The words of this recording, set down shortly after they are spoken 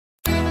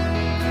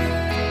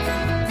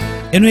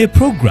Eno ye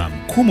program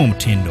Kuuma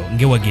Omutindo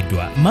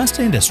ng'ewagiddwa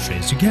Master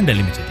Industries Uganda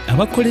Limited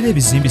abakolera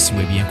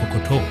ebizimbisibwa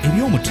eby'enkokoto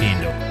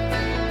eby'omutindo.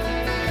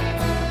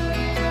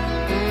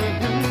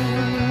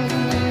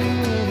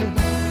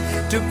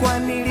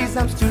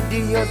 Tukwaniriza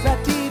studio za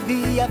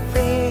TV ya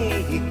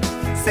Faye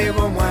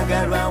sebo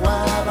mwagalwa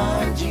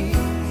w'abangi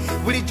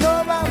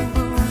bulijjo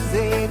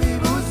bambuze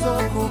ebibuuzo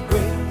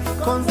kugwe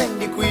konze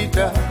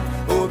ndikwita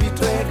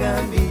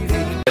obitwegambire.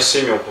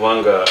 Nasiimye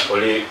okubanga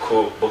oli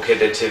ku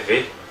Bukedde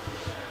TV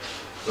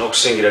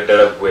n'okusingira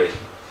ddala gwe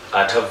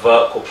atava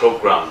ku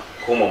program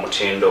Kuuma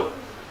Omutindo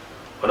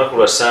olunaku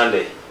lwa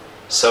Sunday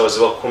ssaawa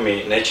ziba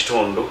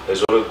 10:30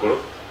 ez'olweggulo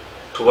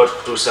tuba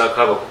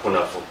tukutuusaako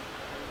abakukunavu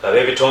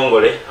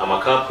ab'ebitongole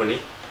amakampuni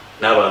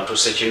n'abantu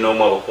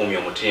ssekinnoomu abakuumya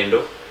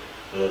omutindo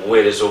mu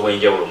buweereza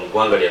obw'enjawulo mu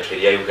ggwanga lyattu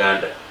erya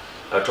Uganda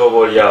ate oba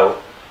oliawo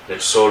ne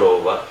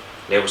tusoolooba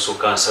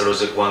n'ebusukka nsalo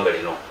z'eggwanga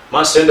lino.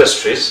 Master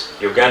Industries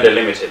Uganda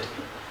Limited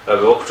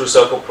abe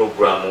bakutuusaako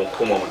programu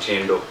Kuuma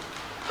Omutindo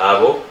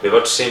abo be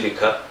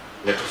batusindika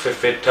ne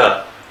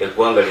tufeffetta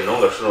eggwanga lino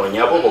nga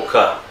tunoonya abo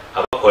bokka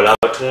abakola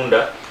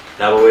abatunda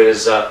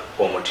n'abaweereza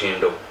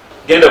omutindo.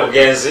 Genda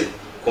bugenzi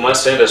ku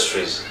Master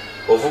Industries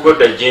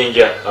ovugodda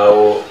jjinja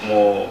awo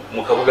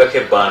mu kabuga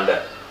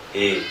k'ebbanda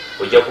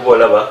ojja kuba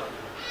olaba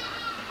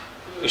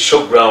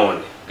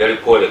showground gali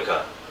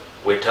kwoleka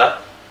weta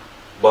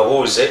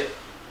babuuze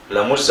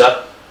lamuza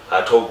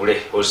ate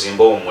ogule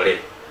ozimba owummule.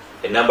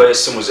 Ennamba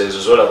y'essimu zeezo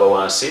z'olaba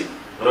wansi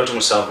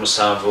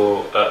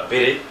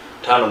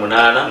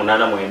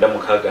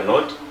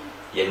 0772588896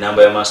 ye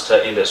nnamba ya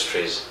Master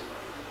Industries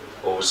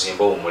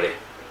obuzimba owummule.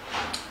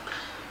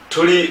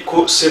 Tuli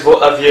ku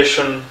Civil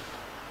Aviation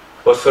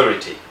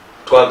Authority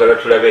twagala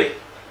tulabe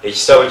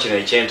ekisaawe kino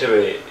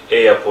eky'Entebbe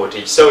Airport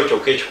ekisaawe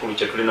kyokka ekikulu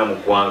kye tulina mu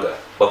ggwanga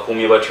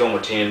bakuumye batya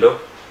omutindo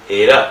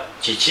era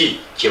kiki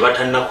kye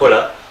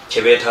batannakola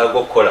kye beetaaga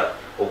okukola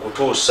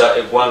okutuusa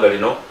eggwanga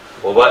lino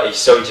oba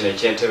ekisaawe kino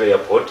eky'Entebbe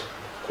Airport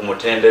ku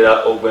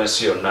mutendera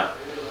ogw'ensi yonna.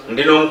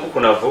 Ndi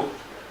n'omukukunavu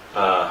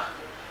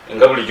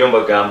nga bulijjo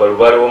mbagamba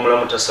lubaale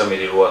w'omulamu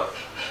tasamirirwa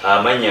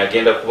amannya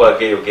agenda kuba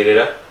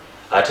ageeyogerera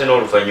ate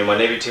n'oluvannyuma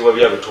n'ebitiibwa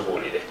byabwe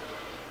tubuulire.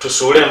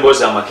 Tusuule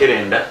emboozi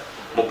amakerenda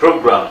mu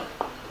program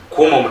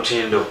Kuuma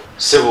Omutindo.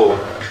 Sebo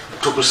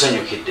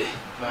tukusanyukidde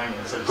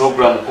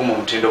program Kuuma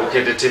Omutindo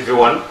Bukedde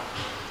TV1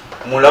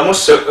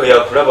 mulamuse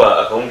yakulaba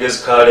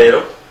akawungezi ka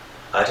leero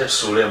ate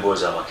tusuule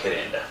emboozi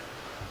amakerenda.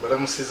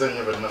 Balamusiza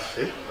nnyo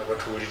bannaffe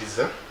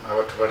abatuwuliriza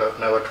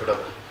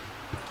n'abatulaba.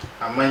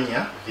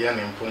 Amannya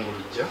Vianney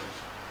Mpungulujja,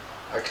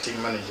 Acting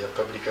Manager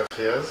Public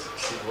Affairs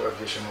Civil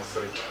Aviation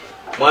Authority.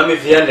 Mwami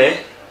Vianney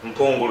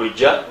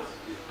Mpungulujja,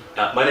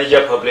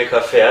 Manager Public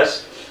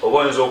Affairs, oba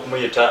oyinza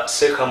okumuyita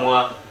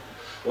ssekamwa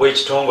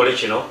w'ekitongole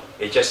kino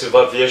ekya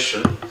Civil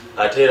Aviation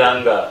ate era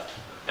nga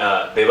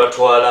be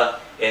batwala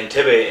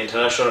Entebbe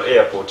International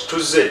Airport.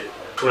 Tuzze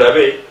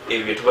tulabe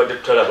ebyo bye tubadde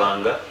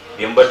tutalabanga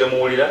bye mubadde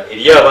muwulira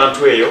eri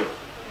abantu eyo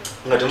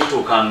nga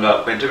temutuukanga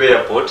ku Entebbe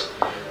Airport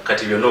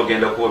kati byonna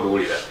ogenda kuba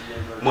biwulira.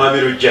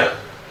 Mwami Lujja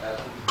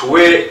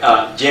tuwe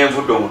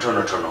gyenvudde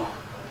omutonotono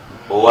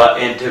owa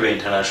Entebbe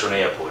International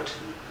Airport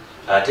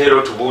ate era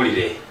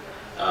otubuulire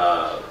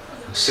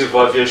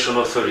Civil Aviation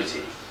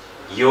Authority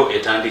yo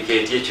etandika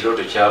eti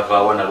ekirooto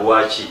kyavaawo na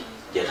lwaki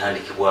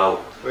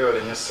yatandikibwawo.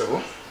 Weewale nnyo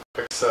ssebo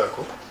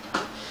kakisaako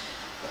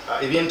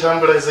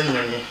ebyentambula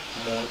z'ennyonyi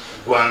mu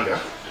ggwanga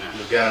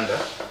Uganda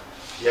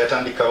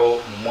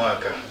yatandikawo mu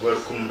mwaka gwa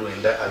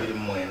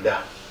 1929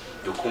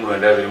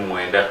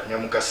 nga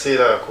mu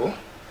kaseera ako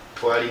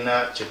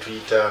twalina kye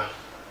tuyita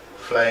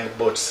flying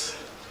boats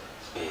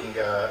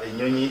nga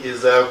ennyonyi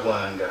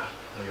ezagwanga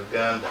mu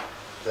Uganda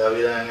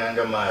zabeeranga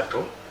nga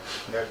maato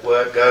nga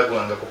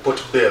gagwanga ku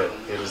Port Bell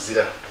e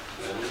Luzira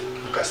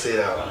mu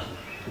kaseera ako.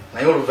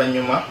 Naye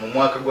oluvannyuma mu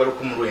mwaka gwa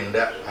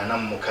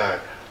 1946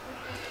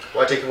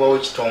 wateekebwawo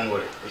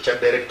ekitongole ekya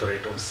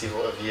Directorate of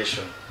Civil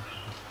Aviation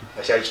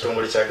nga kyali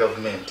kitongole kya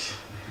gavumenti.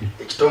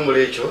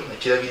 Ekitongole ekyo ne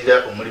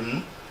kirabirira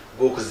omulimu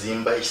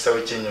gw'okuzimba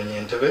ekisaawe ky'ennyonyi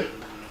Entebbe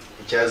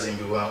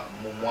ekyazimbibwa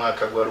mu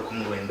mwaka gwa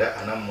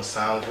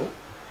 1947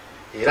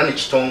 era ne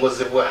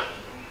kitongozebwa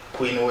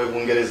Queen w'e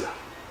Bungereza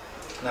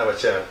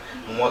n'abakyala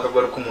mu mwaka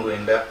gwa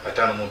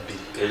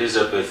 1952.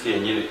 Elizabeth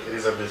yennyini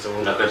Elizabeth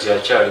nakati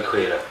akyaliko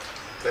era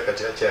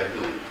nakati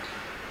akyaliko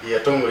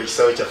yatongola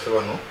ekisaawe kyaffe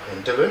wano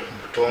Entebbe mu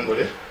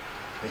butongole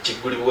ne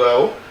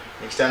kiggulibwawo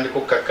ne kitandika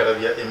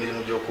okukakkalabya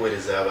emirimu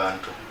gy'okuweereza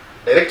abantu.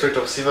 Directorate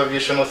of Civil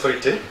Aviation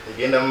Authority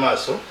egenda mu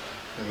maaso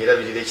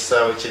ng'erabirira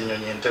ekisaawe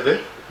ky'ennyonyi Entebbe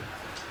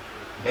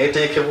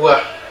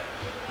neeteekebwa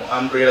mu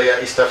umbrella ya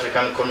East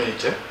African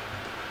Community.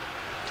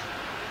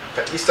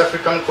 Kati East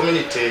African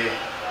Community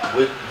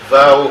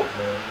bwevaawo mu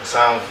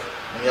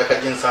myaka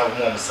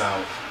g'77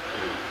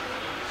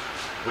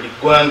 buli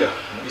ggwanga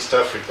mu East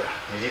Africa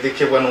ne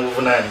lirekebwa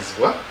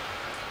n'obuvunaanyizibwa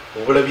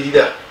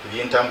obulabirira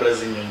ebyentambula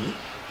z'ennyonyi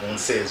mu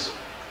nsi ezo.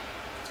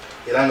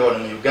 Era nga wano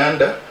mu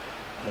Uganda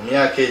mu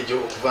myaka egyo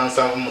okuva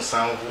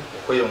 77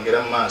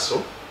 okweyongera mu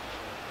maaso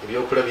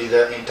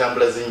ebyokulabirira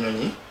entambula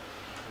z'ennyonyi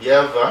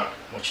byava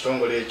mu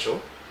kitongole ekyo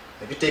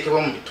ne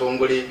biteekebwa mu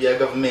bitongole bya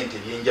gavumenti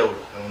ebyenjawulo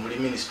nga muli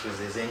ministries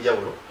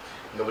ez'enjawulo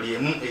nga buli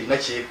emu erina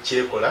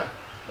kyekola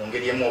mu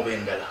ngeri emu oba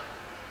endala.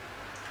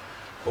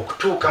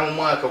 Okutuuka mu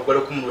mwaka gwa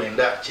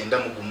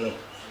 1991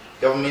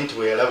 gavumenti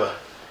bwe yalaba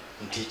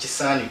nti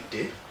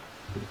kisaanidde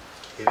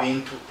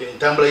ebintu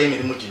entambula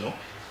y'emirimu gino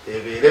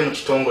ebeere mu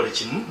kitongole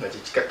kimu nga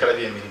kyekikakkala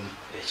by'emirimu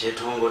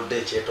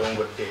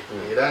ekyetongodde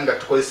era nga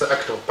tukozesa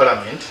act of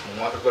parliament mu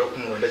mwaka gwa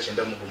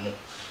 1991.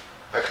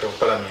 Act of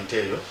parliament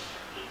eyo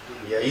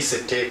yayisa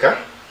etteeka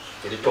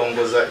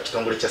eritongoza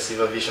ekitongole kya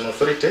Civil Aviation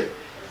Authority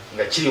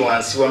nga kiri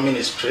wansi wa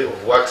Ministry of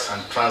Works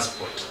and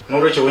Transport.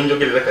 N'olwekyo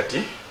wenjogerera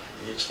kati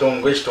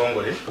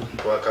ekitongole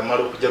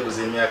twakamala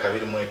okujaguza emyaka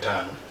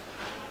 25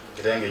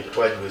 era nga ekyo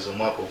twagiweza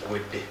omwaka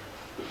oguwedde.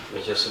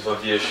 Civil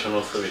Aviation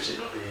Authority.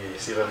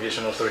 Civil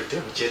Aviation Authority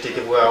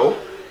kyeteekebwawo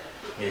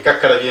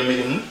ng'ekakkala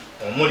by'emirimu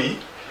omuli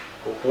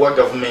okuwa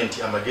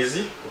gavumenti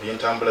amagezi ku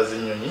by'entambula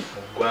z'ennyonyi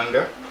mu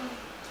ggwanga,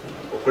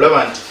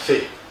 okulaba nti ffe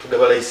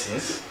tugaba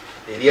license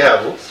eri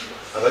abo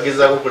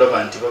abagezaako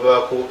okulaba nti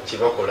babaako kye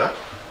bakola,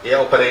 air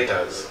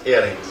operators,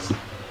 airlines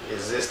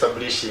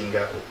establishing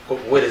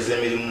okuweereza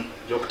emirimu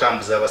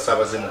gy'okutambuza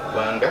abasaabaze mu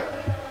ggwanga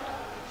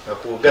nga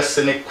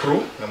kugasse ne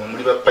crew nga mwe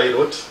muli ba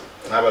pilot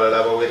n'abalala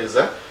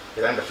abaweereza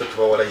era nga ffe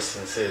tubawa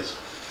license ezo.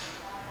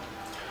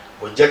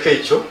 Ojjako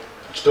ekyo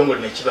ekitongole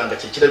ne kiba nga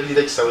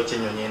kyekirabirira ekisaawe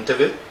ky'ennyonyi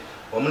Entebbe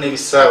wamu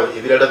n'ebisaawe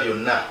ebirala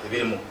byonna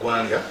ebiri mu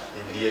ggwanga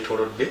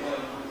ebiryetoolodde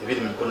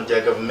ebiri mu mikono gya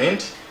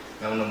gavumenti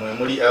nga muno mwe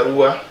muli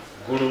Arua,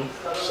 Gulu,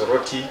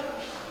 Soroti,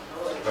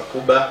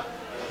 Bakuba,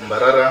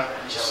 Mbarara,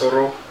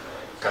 Kisoro,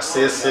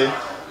 Kasese,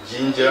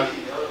 Jinja,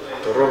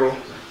 Tororo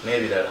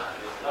n'ebirala.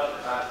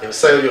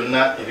 Ebisaawe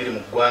byonna ebiri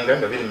mu ggwanga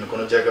nga biri mu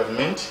mikono gya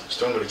gavumenti,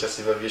 ekitongole kya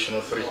Civil Aviation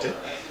Authority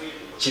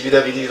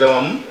kibirabirira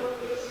wamu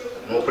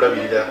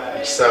n'okulabirira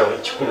ekisaawe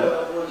ekikulu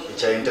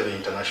ekya Entebbe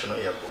International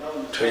Airport.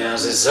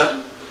 Tweyanziza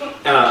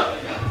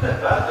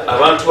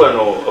abantu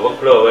bano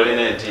abakulaba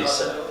balina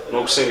entiisa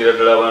n'okusingira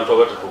ddala abantu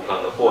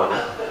abatatuukangako wano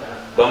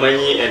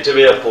bamanyi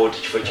Entebbe Airport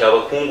kifo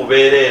ky'abakungu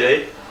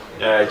beereere,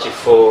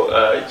 kifo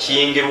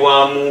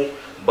kiyingirwamu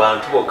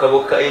bantu bokka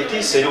bokka.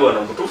 Entiisa eri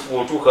wano butuufu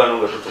bw'otuuka wano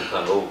nga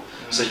totuukangawo.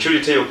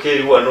 Security yokka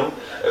eri wano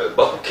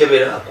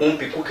bakukebera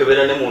kumpi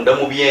kukebera ne munda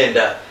mu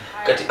byenda.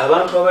 Kati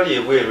abantu abali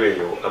ebweru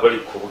eyo abali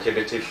ku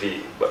Bukedde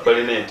TV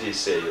balina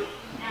entiisa eyo.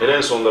 Era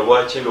ensonga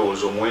lwaki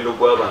ndowooza omuwendo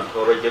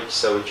gw'abantu abajja ku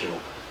kisaawe kino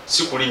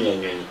si kulinnya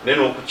nnyonyi naye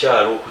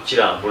n'okukyala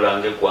okukirambula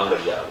ng'eggwanga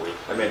lyabwe,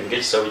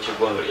 ng'ekisaawe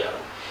ky'eggwanga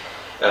lyabwe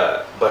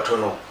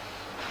batono.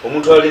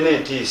 Omuntu alina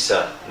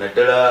entiisa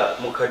naddala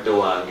mukadde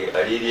wange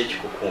ali eri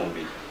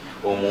ekikukumbi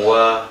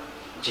omuwa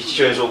kiki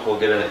kyoyinza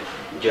okwogera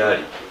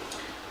gy'ali?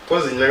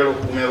 Pozi njagala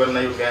okugumya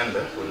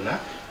bannayuganda bonna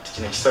nti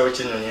kino ekisaawe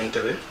ky'ennyonyi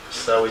Entebbe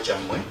kisaawe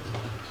kyammwe,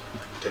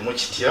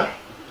 temukitya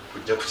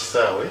kujja ku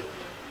kisaawe.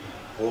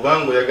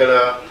 Bw'obanga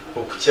oyagala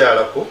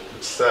okukyalako ku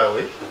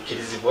kisaawe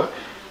okkirizibwa,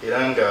 era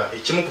nga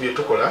ekimu ku bye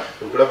tukola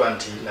okulaba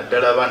nti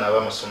naddala abaana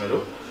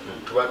ab'amasomero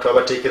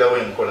twabateekerawo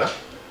enkola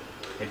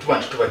ne tuba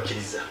nti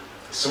tubakkiriza.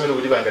 Essomero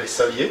bwe liba nga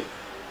lisabye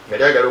nga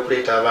lyagala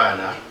okuleeta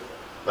abaana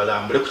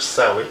balambule ku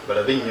kisaawe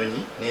balabe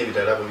ennyonyi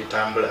n'ebirala bwe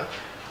bitambula,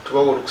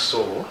 tubawa olukusa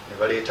olwo ne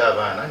baleeta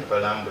abaana ne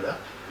balambula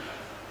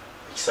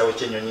ekisaawe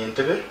ky'ennyonyi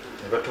Entebbe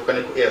ne batuuka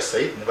ne ku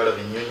airside ne balaba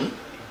ennyonyi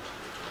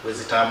bwe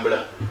zitambula.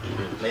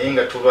 Naye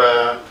nga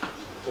tuba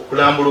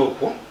okulambula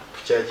okwo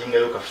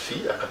tukyajingayo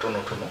kafi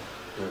akatonotono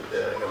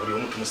nga buli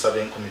omu tumusaba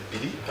 2,000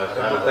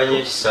 akakanya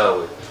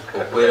ekisaawe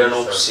okubeera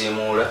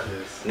n'okusiimuula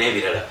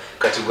n'ebirala.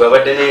 Kati gwe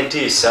abadde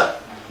n'entiisa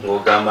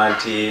ng'ogamba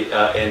nti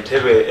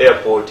Entebbe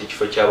Airport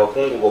kifo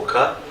ky'abakungu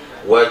bokka,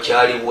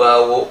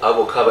 wakyalibwawo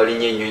abokka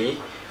abalinya ennyonyi,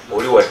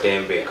 oli wa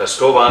ddembe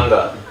kasita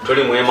obanga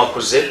toli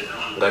mwemakuze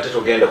ng'ate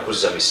togenda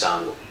kuzza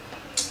misango.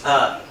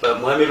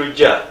 Mwami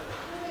Lujja,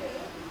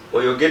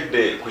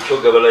 oyogedde ku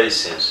kyogaba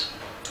license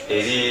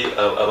eri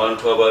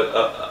abantu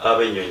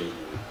ab'ennyonyi.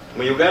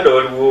 Mu Uganda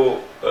waliwo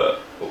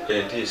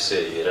entiisa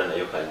eyo era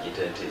nayo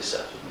kangiyita entiisa.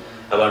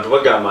 Abantu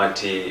bagamba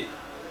nti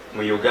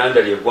mu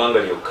Uganda ly'eggwanga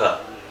lyokka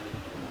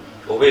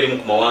oba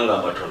erimu ku mawanga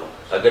amatono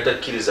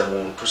agatakkiriza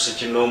muntu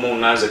sikinoomu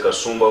nganze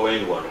Kasumba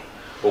wendi wano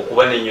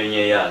okuba n'ennyonyi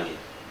eyange.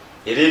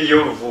 Era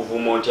eriyo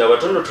oluvuuvuumo nti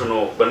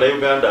abatonotono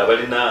bannayuganda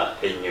abalina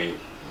ennyonyi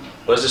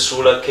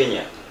bazisuula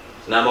Kenya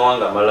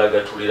n'amawanga amalala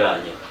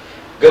agatuliraanye.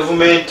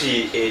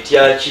 Gavumenti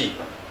etyaki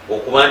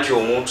okuba nti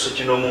omuntu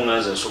sikinoomu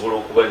nganze nsobola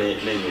okuba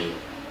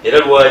n'ennyonyi? Era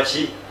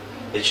lwaki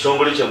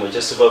ekitongole kyammwe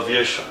ekya Civil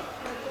Aviation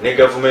ne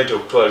gavumenti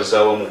okutwaliza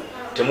awamu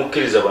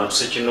temukkiriza bantu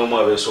sikinoomu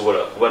abeesobola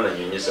kuba na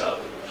nnyonyi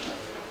zaabwe?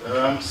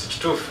 Si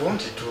kituufu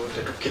nti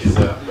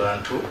tetukkiriza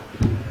bantu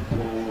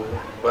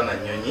kuba na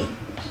nnyonyi.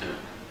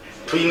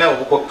 Tulina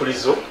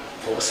obukwakkulizo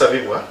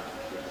obusabibwa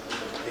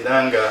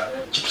era nga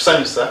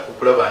kitusanyusa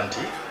okulaba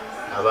nti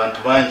abantu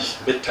bangi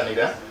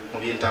bettanira mu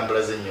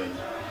by'entambula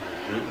z'ennyonyi.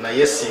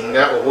 Naye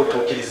singa oba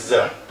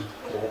otuukiriza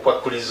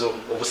obukwakkulizo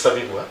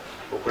obusabibwa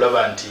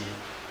okulaba nti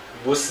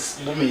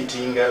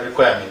bumeetinga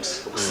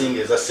requirements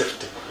okusinga eza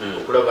safety,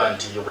 okulaba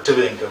nti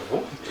obutebenkevu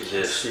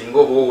singa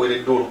oba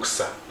oweereddwa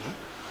olukusa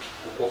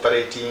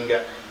okuoperatinga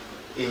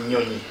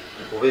ennyonyi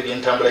oba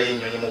ebyentambula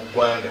y'ennyonyi mu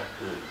ggwanga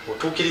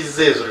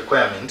otuukiriza ezo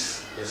requirements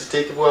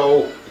eziteekebwawo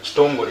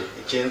ekitongole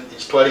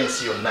ekitwala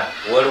ensi yonna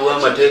waliwo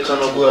amateeka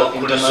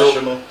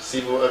International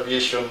Civil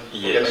Aviation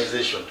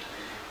Organization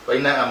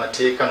balina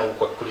amateeka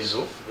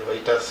n'obukwakkulizo bye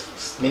bayita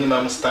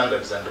minimum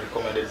standards and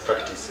recommended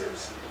practices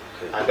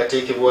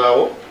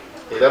agateekebwawo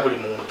era buli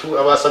muntu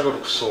aba asabye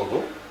olukusa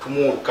olwo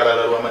tumuwa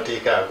olukalala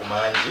lw'amateeka ago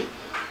mangi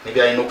ne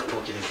byalina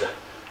okutuukiriza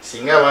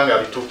singa abanga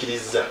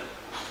abituukiriza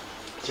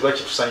kiba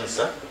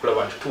kitusanyisa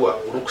okulaba nti tuwa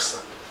olukusa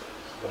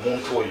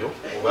omuntu oyo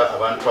oba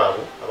abantu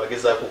abo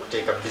abagezaako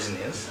okuteeka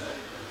business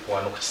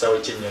wano ku kisaawe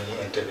ky'ennyonyi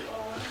Entebbe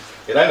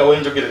era nga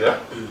wenjogerera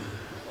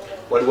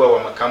waliwo awo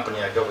amakampuni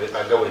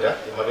agawera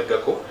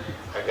emabegako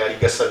agaali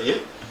gasabye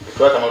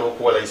etwakamala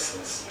okuwa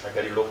license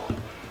agali loko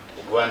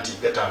okuba nti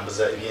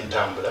gatambuza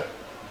ebyentambula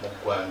mu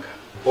ggwanga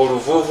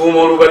oluvuuvuumu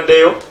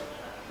olubaddeyo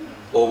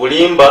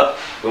obulimba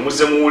bwe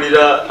muze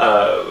muwulira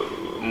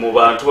mu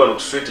bantu bano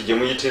ku street gye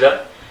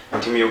muyitira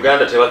nti mu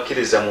Uganda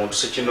tebakkiriza muntu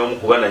sekinoomu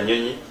kuba na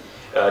nnyonyi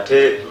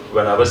ate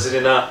bano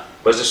abazirina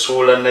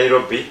bazisuula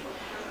Nairobi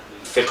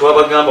ffe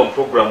twabagamba mu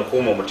programu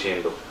kuuma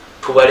omutindo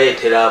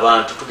tubaleetera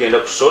abantu tugenda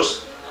ku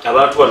source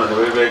abantu bano ne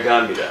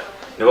babegambira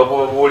ne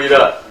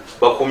babuulira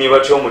bakuumye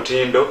batya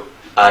omutindo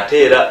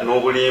ate era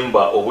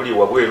n'obulimba obuli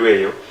wabweru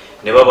eyo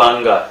ne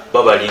babanga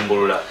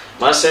babalimbulula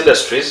Mass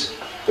Industries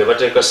be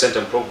bateeka ssente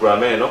mu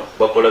programu eno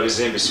bakola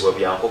bizimbisibwa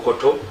bya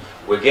nkokoto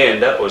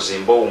wegenda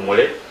ozimba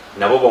owumule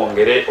nabo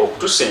bongere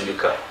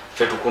okutusindika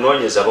ffe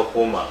tukunoonyeza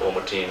abakuuma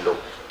omutindo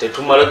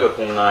tetumala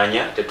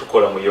gakuŋŋaanya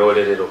tetukola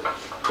muyolerero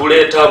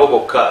tuleeta abo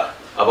bokka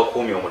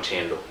abakuumya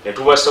omutindo ne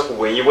tubasa ku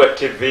bwenyi bwa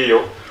TV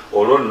yo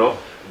olwo nno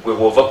gwe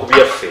bw'ova ku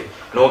byaffe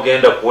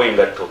n'ogenda kuwa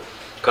engatto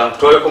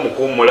kankutwaleko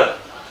mukuumula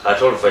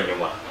ate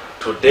oluvannyuma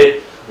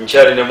tudde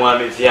nkyali ne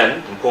mwami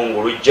Vian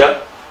Mpungulujja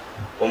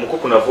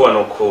omukuku nava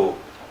wano ku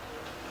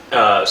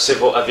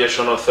Civil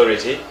Aviation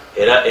Authority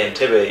era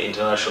Entebbe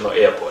International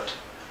Airport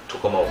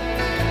tukomawo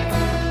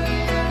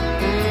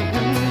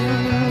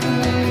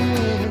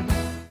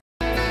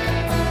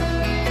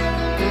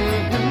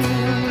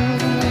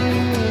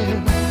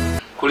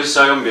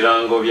kulisaayo mu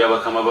birango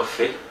by'abakama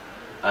baffe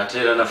ate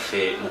era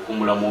naffe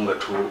mukumulamu nga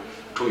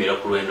tumira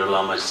ku lwendo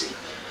lw'amazzi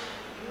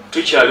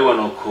tukyali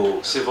wano ku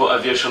Civil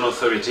Aviation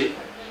Authority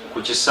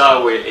ku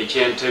kisaawe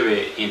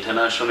eky'Entebbe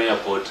International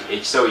Airport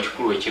ekisaawe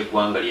ekikulu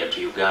eky'eggwanga lyattu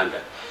Uganda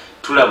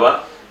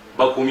tulaba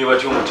bakuumye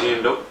batya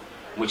omutindo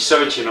mu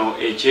kisaawe kino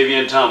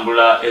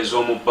eky'ebyentambula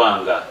ez'omu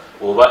bbanga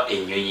oba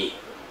ennyonyi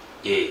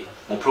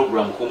mu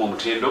programu kuuma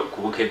omutindo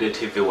ku Bukedde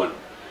TV1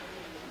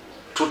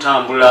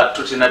 tutambula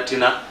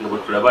tutinatina nga bwe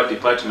tulaba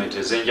department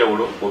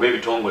ez'enjawulo oba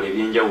ebitongole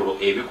ebyenjawulo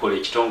ebikola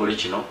ekitongole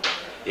kino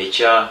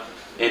ekya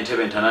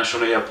Entebbe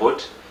International Airport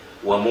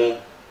wamu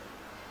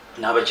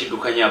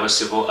n'abakiddukanya aba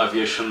Civil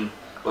Aviation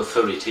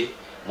Authority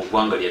mu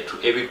ggwanga lyattu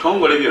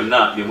ebitongole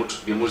byonna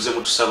bye muze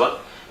mutusaba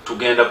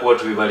tugenda kuba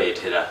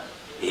tubibaleetera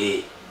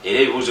era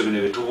ebibuuzo bino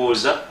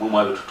byetubuuza mwe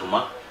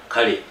mwabitutuma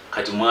kale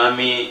kati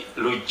mwami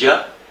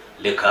Lujja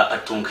leka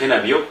atunke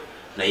nabyo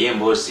naye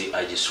emboozi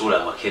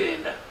agisuula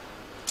amakerenda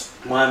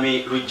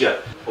mwami Lujja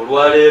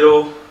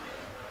olwaleero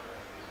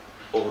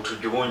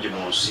obutujju bungi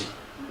mu nsi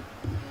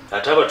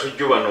ate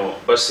abatujju bano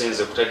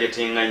basinze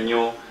kutagetinga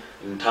nnyo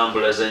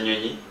ntambula za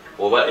nnyonyi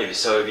oba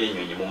ebisaawe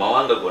by'ennyonyi mu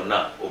mawanga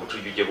gonna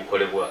obutujju gye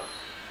bukolebwa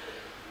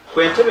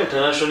ku Entebbe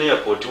International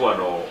Airport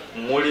wano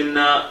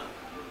mulina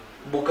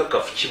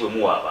bukakafu ki bwe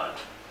muwa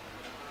abantu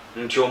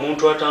nti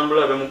omuntu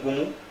atambula abe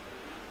mugumu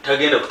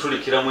tagenda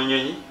kutulikira mu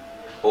nnyonyi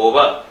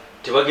oba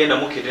tebagenda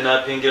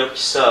mukidinaapingira ku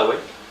kisaawe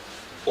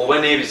oba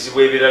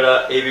n'ebizibu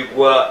ebirala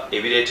ebigwa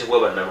ebireetebwa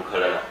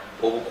bannalukalala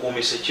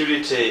obukuumi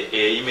security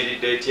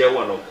eyimiridde etya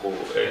wano ku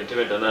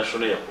Entebbe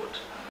International Airport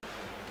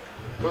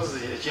kozi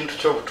ekintu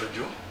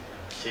ky'obutujju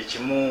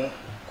kyekimu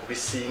ku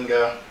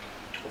bisinga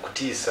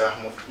okutiisa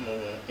mu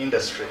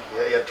industry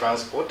ya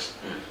transport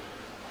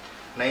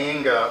naye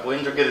nga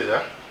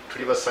bwenjogerera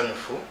tuli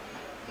basanyufu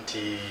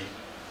nti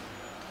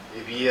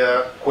ebya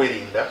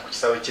kwerinda ku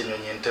kisaawe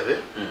ky'ennyonyi Entebbe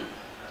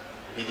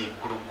biri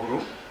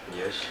ggulugulu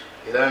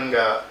era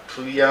nga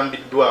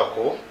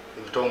tuyambiddwako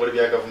ebitongole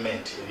bya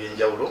gavumenti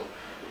ebyenjawulo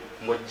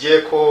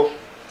ng'oggyeko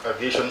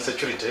aviation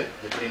security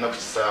gye tulina ku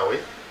kisaawe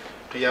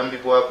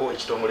tuyambibwako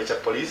ekitongole kya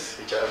police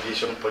ekya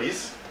aviation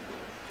police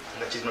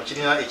nga kino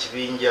kirina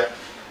ekibinja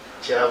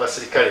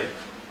ky'abasirikale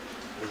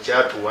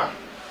ekyatuwa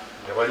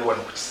nga bali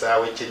wano ku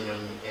kisaawe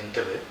ky'ennyonyi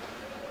Entebbe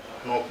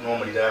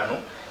n'omuliraano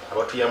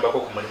abatuyambako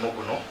ku mulimu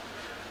guno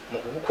mu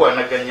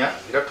kugukwanaganya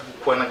era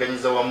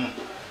tugukwanagayiza wamu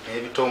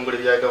n'ebitongole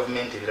bya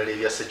gavumenti ebirala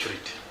ebya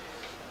security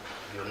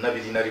byonna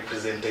birina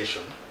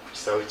representation ku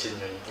kisaawe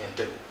ky'ennyonyi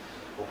Entebbe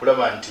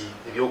okulaba nti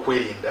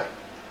ebyokwerinda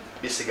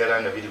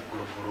bisigala nga biri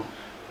ggulugulu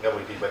nga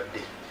bwe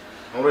bibadde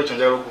n'olwekyo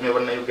njagala okugumya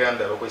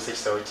bannayuganda abakozesa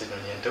ekisaawe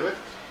ky'ennyonyi Entebbe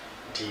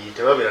nti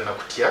tebabeera na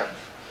kutya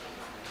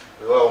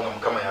weewaawo nga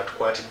Mukama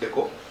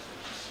yatukwatiddeko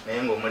naye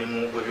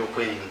ng'omulimu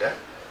gw'ebyokwerinda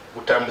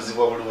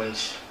gutambuzibwa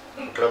bulungi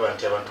okulaba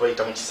nti abantu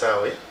bayita mu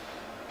kisaawe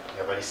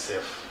nga bali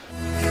safe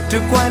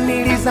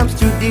tukwaniriza mu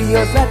studio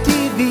za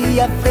TV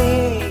yaffe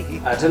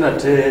ate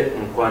nate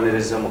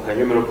nkwaniriza mu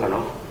kanyomero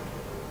kano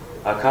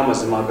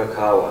akamazima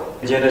agakaawa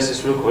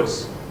Genesis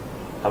Records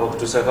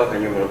abakutuusako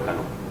akanyomero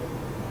kano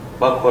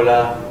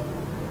bakola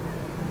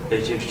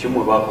ekintu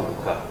kimu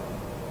bakuguka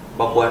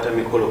bakwata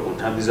mikolo ku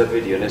ntambi za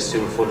video ne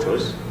still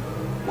photos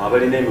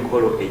mwabalina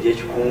emikolo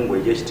egy'ekikungu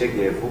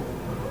egy'ekitegeevu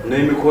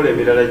n'emikolo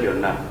emirala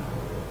gyonna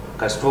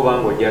kasita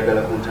obanga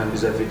ogyagala ku ntambi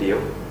za video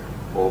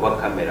oba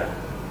kamera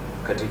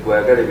kati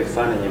gwayagala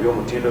ebifaananyi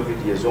eby'omutindo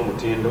video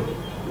ez'omutindo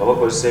nga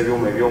bakozesa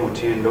ebyuma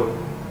eby'omutindo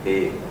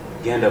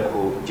genda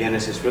ku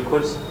Genesis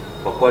Records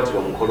bakwatira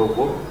omukolo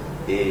gwo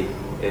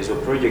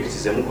ezo projects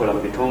zemukola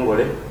mu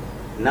bitongole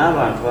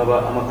n'abantu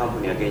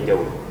amakampuni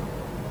ag'enjawulo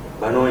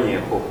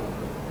banoonyeeko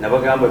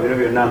nabagamba bino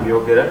byonna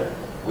mbyogera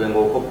gwe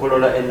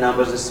ng'okoppolola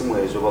ennamba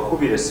z'essimu ezo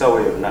bakubira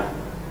essaawa yonna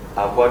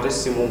akwata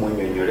essimu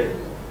munnyonnyole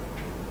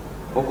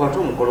okwata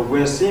omukolo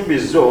gw'ensimbi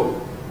zo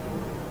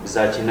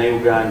za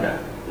Kinnayuganda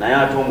naye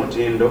ate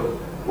omutindo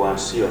gwa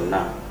nsi yonna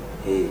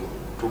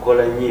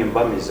tukola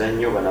nnyimba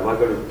mizannyo bana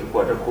bagala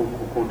okukikwata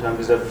ku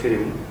ntambi za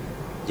firimu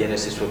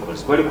Genesis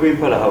Records bali ku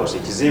Impala House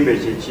ekizimbe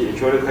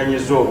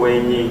ekyolekanyiza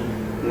obwenyi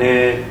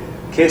ne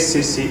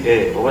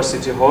KCCA oba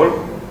City Hall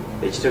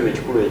ekitebe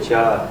ekikulu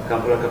ekya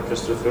Kampala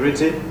Capital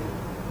Authority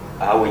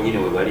awo wenyini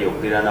we bali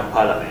okuliraana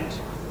Parliament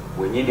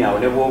wenyini awo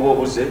ne bw'oba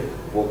obuze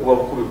bw'okuba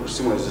bukubi ku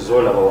ssimu ezo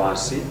z'olaba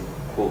wansi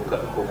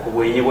ku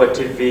bwenyi bwa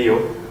TV yo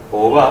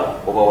oba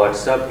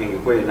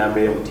whatsapping ku enamba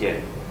y'MTN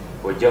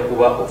ojja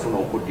kuba ofuna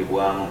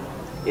okuddibwamu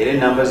era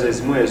ennamba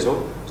zezimu ezo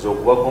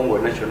z'okubako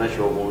ng'olina kyonna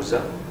ky'obuuza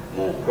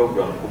mu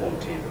programu ku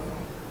mutindo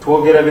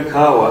twogera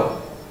bikaawa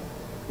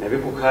ne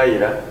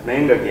bikukaayira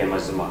naye nga ge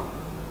mazima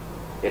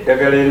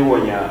eddagala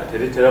eriwonya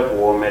teritera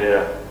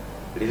kuwoomerera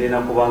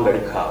lirina kubanga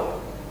likaawa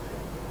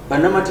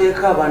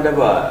bannamateeka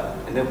abandaba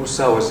ne ku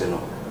ssaawa zino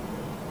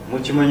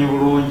mukimanyi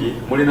bulungi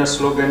mulina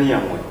slogani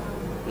yammwe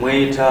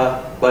mweyita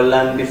ba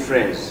land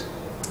friends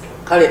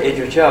kale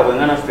ekyo kyabwe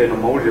nga naffe eno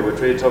mawulire bwe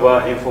tweyita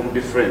ba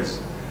informed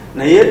friends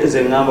naye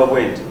nze ŋŋamba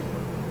bwe nti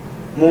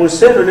mu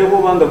nsi eno ne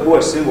bw'oba nga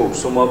guwasinga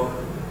okusoma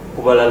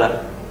ku balala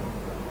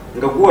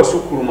nga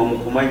guwasukkuluma mu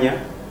kumanya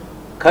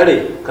kale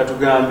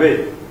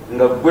katugambe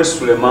nga gwe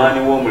Sulemaani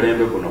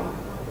w'omulembe guno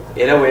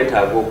era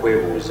weetaaga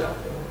okwebuuza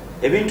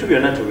ebintu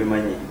byonna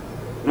tubimanyi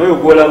n'oyo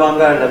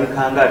gw'olabanga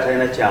alabikanga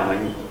atalina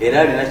kyamanyi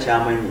era alina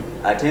kyamanyi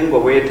ate nga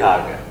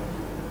weetaaga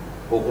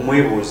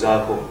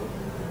okumwebuuzaako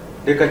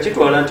leka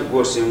kitwala nti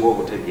gw'osinga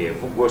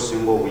obutegeevu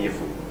gw'osinga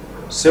obuyivu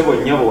ssebo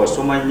nnya bwe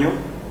wasoma nnyo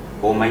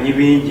omanyi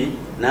bingi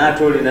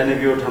n'ate olina ne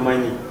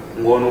by'otamanyi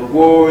ng'ono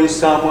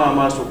gw'oyisaamu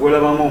amaaso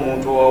gw'olabamu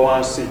omuntu owa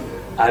wansi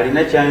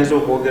alina kyayinza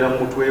okwogera mu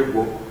mutwe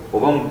gwo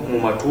oba mu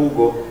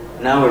matuugo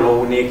naawe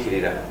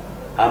n'obuniikirira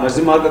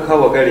amazima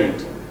agakaawa gali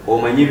nti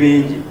omanyi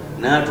bingi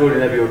n'ate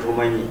olina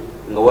by'otomanyi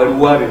nga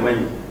waliwo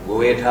abimanyi gwe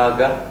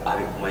weetaaga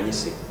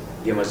abikumanyise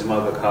ge mazima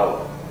agakaawa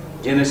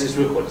Genesis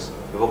Records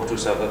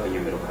bebakutuusaako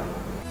akanyomero kano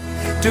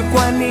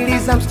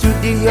tukwaniriza mu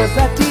studio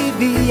za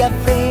TV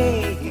yaffe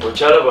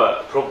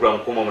okyalaba program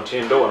kuma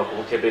mutindo wano ku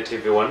Bukedde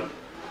TV1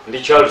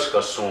 ndi Charles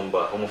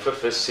Kasumba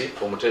omufefesi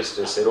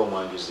omuteesiteesi era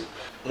omwanjuzi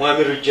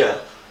mwami Rujja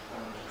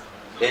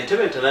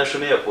Entebbe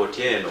International Airport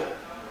eno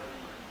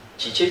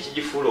kiki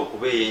ekigifuula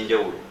okuba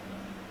ey'enjawulo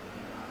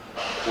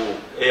ku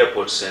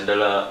airports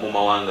endala mu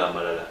mawanga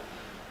amalala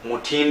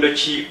mutindo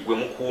ki gwe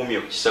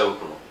mukuumye ku kisaawe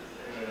kuno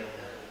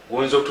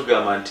guyinza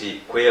okutugamba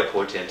nti ku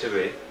airport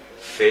Entebbe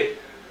ffe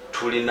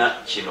tulina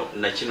kino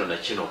na kino na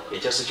kino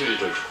ekya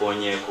security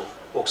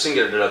okikoonyeeko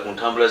okusingira ddala ku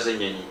ntambula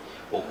z'ennyonyi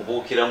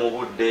okubuukira mu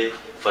budde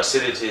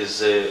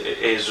facilities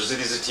ezo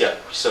ziri zitya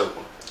ku kisaawe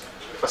kuno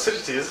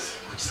facilities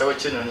ku kisaawe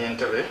ky'ennyonyi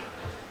Entebbe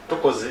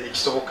tukoze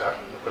ekisoboka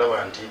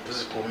okulaba nti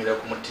tuzikuumira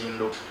ku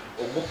mutindo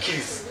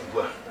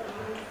ogukkirizibwa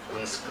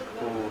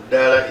ku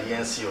ddaala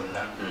ery'ensi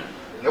yonna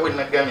nga bwe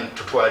nagambye nti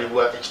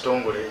tutwalibwa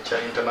ekitongole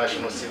ekya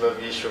International Civil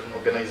Aviation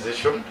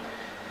Organization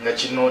nga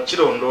kino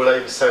kirondoola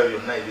ebisaawe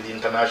byonna ebiri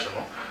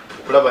international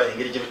okulaba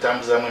engeri gye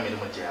bitambuzaamu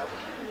emirimu gyabwe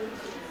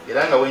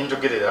era nga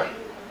wenjogerera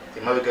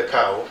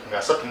emabegakaawo nga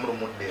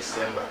 31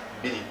 Desemba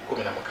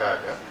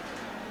 2016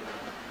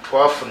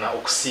 twafuna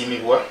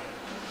okusiimibwa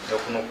nga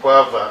kuno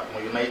kwava mu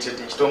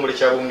ekitongole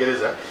kya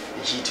Bungereza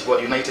ekiyitibwa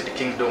United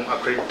Kingdom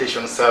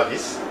Accreditation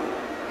Service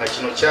nga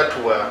kino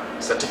kyatuwa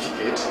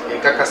certificate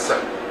ekakasa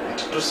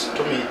nti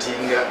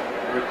tumeetinga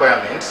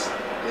requirements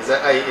eza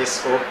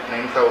ISO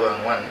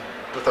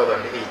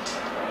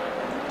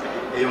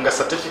 9001-2008 eyo nga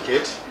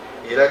certificate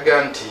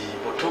eraga nti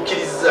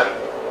otuukiriza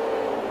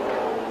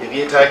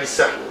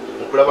ebyetaagisa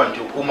okulaba nti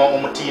okuuma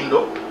omutindo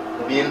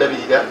mu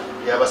byendabirira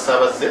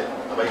by'abasaabaze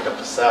abayita ku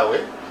kisaawe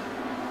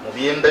mu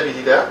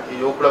byendabirira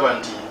ey'okulaba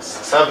nti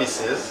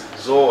services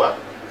zowa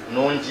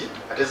nungi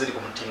ate ziri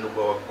ku mutindo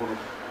gwa waggulu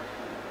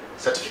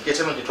certificate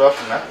eno gye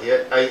twafuna eya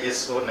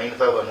ISO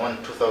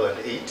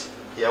 9001-2008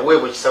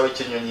 yaweebwa ekisaawe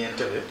ky'ennyonyi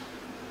Entebbe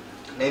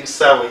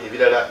n'ebisaawe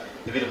ebirala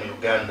ebiri mu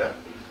Uganda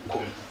 10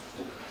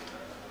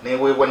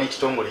 neweebwa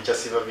n'ekitongole ekya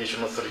Civil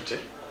Aviation Authority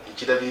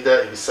ekirabirira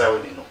ebisaawe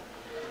bino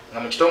nga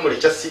mu kitongole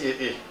ekya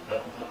CAA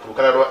ku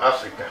lukalala lwa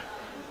Africa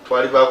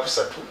twali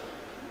bakusatu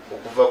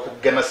okuva ku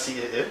Ghana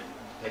CAA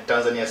ne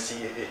Tanzania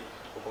CAA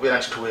okubeera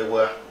nti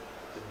tuweebwa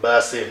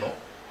bbaasi eno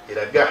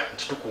eraga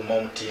nti tukuuma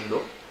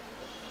omutindo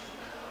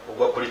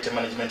ogwa quality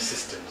management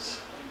systems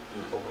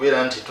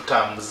okubeera nti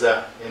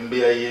tutambuza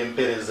embeera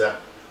y'empereza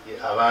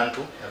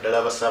abantu naddala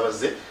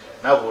abasaabaze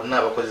n'abo bonna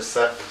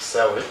abakozesa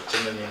ekisaawe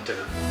ky'ennyonyi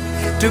Entebbe.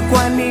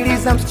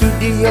 Tukwaniriza mu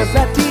studio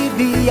za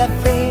TV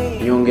yaffe.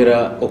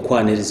 Nyongera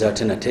okwaniriza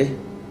ate nate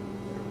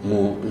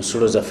mu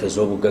nsulo zaffe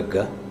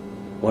ez'obugagga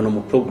wano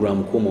mu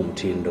program Kuuma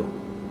Omutindo.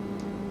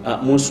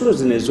 Mu nsulo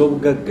zino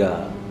ez'obugagga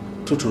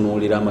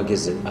tutunuulira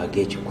amagezi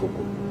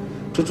ag'ekikugu,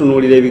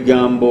 tutunuulira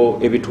ebigambo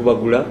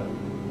ebitubagula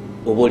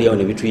oba oliawo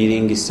ne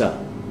bituyiringisa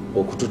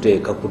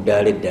okututeeka ku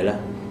ddaala eddala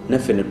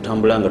naffe ne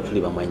tutambula nga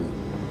tuli bamanyi.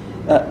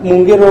 Mu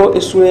ngero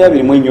essula ya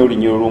 24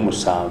 olunyiro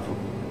olw'omusanvu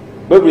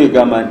Bayibuli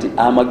egamba nti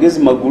amagezi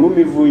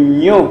magulumivu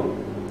nnyo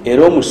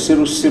era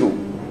omusirusiru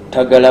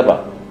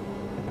tagalaba.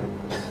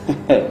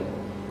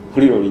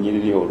 Hulira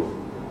olunyiriri olwo.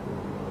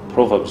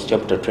 Proverbs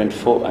chapter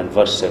 24 and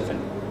verse 7.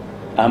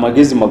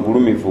 Amagezi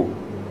magulumivu.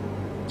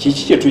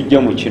 Kiki kye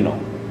tujja mu kino?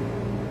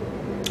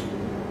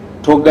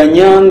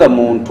 Toganyanga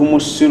muntu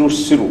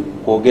musirusiru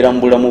kwogera mu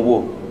bulamu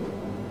bwo.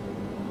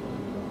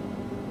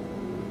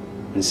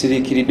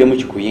 Nsiriikiridde mu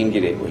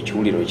kikuyingire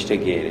ekiwuliro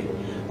ekitegeere.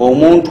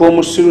 Omuntu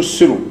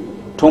omusirusiru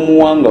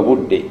tomuwanga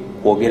budde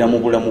kwogera mu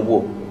bulamu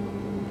bwo.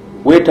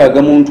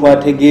 Weetaaga muntu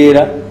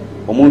ategeera,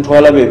 omuntu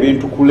alaba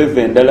ebintu ku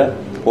level endala,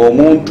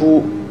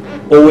 omuntu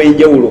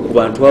ow'enjawulo ku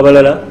bantu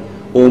abalala,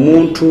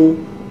 omuntu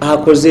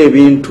akoze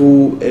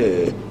ebintu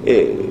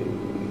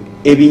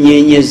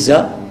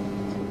ebinyenyeza,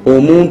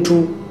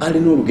 omuntu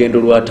alina olugendo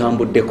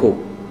lwatambuddeko.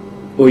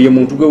 Oyo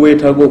muntu gwe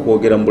weetaaga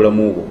okwogera mu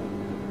bulamu bwo.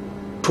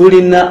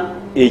 Tulina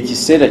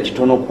ekiseera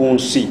kitono ku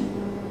nsi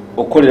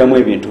okukoleramu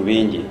ebintu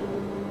bingi.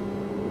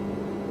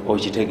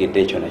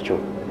 Okitegedde ekyo nakyo.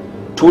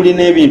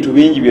 Tulina ebintu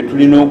bingi bye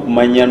tulina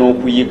okumanya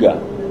n'okuyiga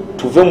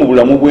tuve mu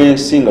bulamu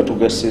bw'ensi nga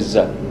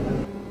tugasizza.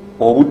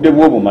 Obudde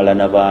bwo bumala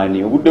na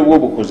baani, obudde bwo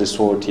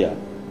bukozesa otya?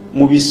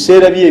 Mu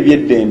biseera bye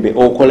eby'eddembe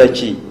okola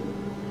ki?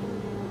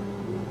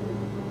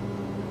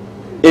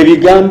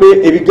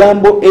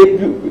 Ebigambo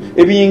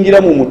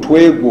ebiyingira mu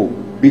mutwe gwo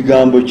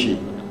bigambo ki?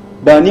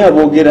 Baani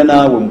aboogera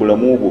naawe mu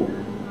bulamu bwo?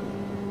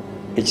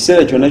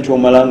 Ekiseera kyonna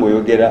ky'omala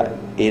ng'oyogera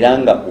era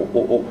nga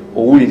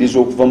owuliriza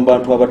okuva mu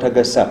bantu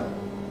abatagasa,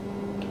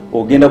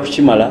 ogenda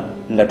kukimala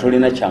nga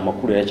tolina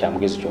kyamakulu era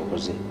kyamugezi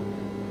kyokoze.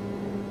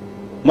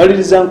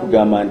 Maliriza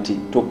nkugamba nti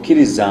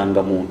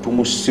tokkirizanga muntu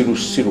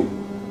musirusiru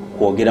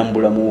kwogera mu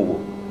bulamu bwo.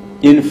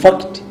 In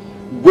fact,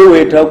 gwe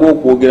weetaaga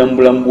okwogera mu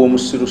bulamu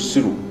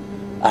bw'omusirusiru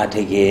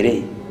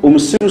ategeere.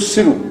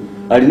 Omusirusiru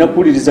alina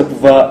kuwuliriza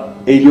kuva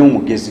eri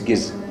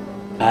omugezigezi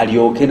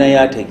alyoke naye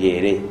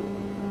ategeere.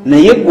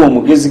 Naye gwe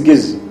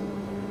omugezigezi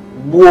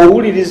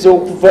bw'owuliriza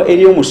okuva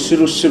eri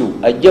omusirusiru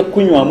ajja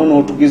kunywamu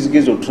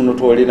n'otugezigezi otutono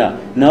twolina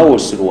naawe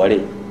osiruwale.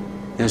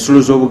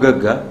 Ensulo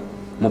z'obugagga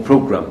mu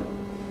program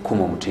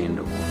Kuuma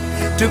Omutindo.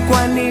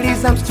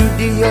 Tukwaniriza mu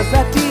studio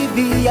za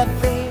TV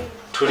yaffe.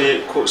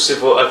 Tuli ku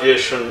Civil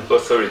Aviation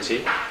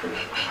Authority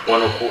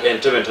wano ku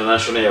Entebbe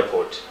International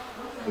Airport.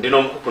 Ndino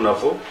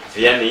omukukunavu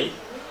Vianney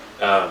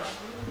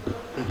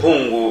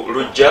Mpungu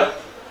Lujja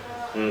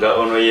nga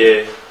ono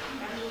ye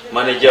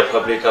Manager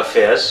Public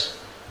Affairs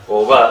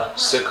oba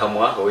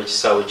Sekamwa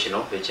ow'ekisaawe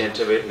kino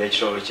eky'Entebbe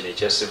n'ekitongole kino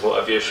ekya Civil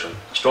Aviation,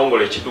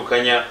 kitongole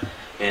ekidukanya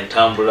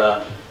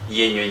entambula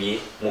y'ennyonyi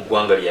mu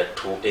ggwanga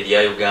lyattu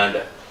erya Uganda.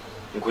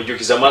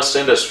 Nkujjukiza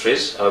Master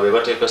Industries abo be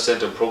bateeka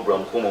ssente mu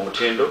program Kuuma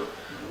Omutindo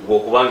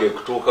bw'okubanga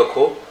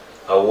ekutuukako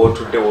awo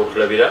wootudde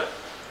wootulabira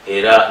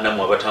era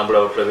nammwe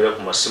abatambula batulabira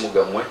ku masimu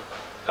gammwe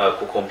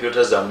ku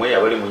kompyuta zammwe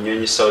abali mu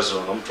nnyonyi ssaawa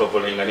zino nga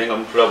mutravolinga naye nga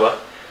mutulaba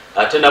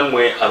ate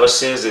nammwe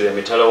abasinzira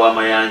emitala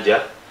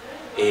w'amayanja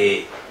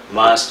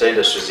Master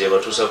Industries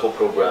yebatuusako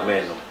program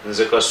eno.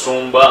 Nze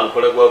Kasumba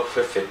nkola gwa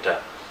kufeffetta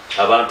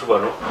abantu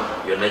bano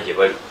yonna gye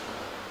bali.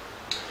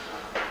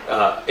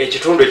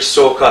 Ekitundu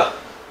ekisooka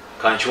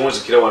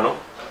kankiwunzikira wano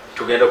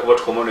tugenda kuba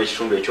tukomawo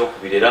n'ekitundu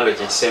ekyokubiri era nga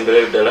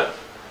kyekisemberayo ddala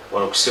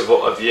wano ku Civil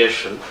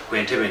Aviation ku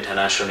Entebbe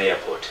International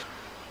Airport.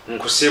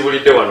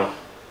 Nkusiibulidde wano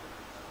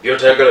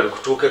by'otayagala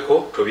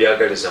bikutuukeko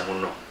tobyagaliza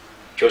munno,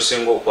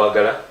 ky'osinga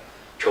okwagala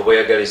ky'oba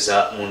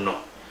oyagaliza munno.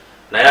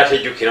 Naye ate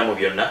ejjukira mu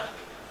byonna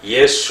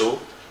Yesu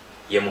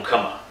ye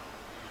Mukama.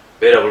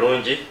 Beera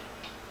bulungi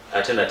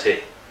ate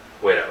nate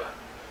weeraba.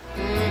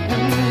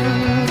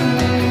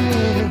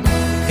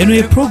 Eno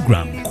ye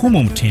program Kuuma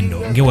Omutindo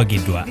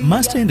ng'ewagiddwa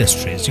Master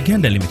Industries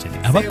Uganda Limited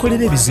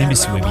abakolera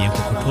ebizimbisibwa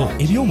eby'enkokoto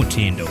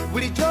eby'omutindo.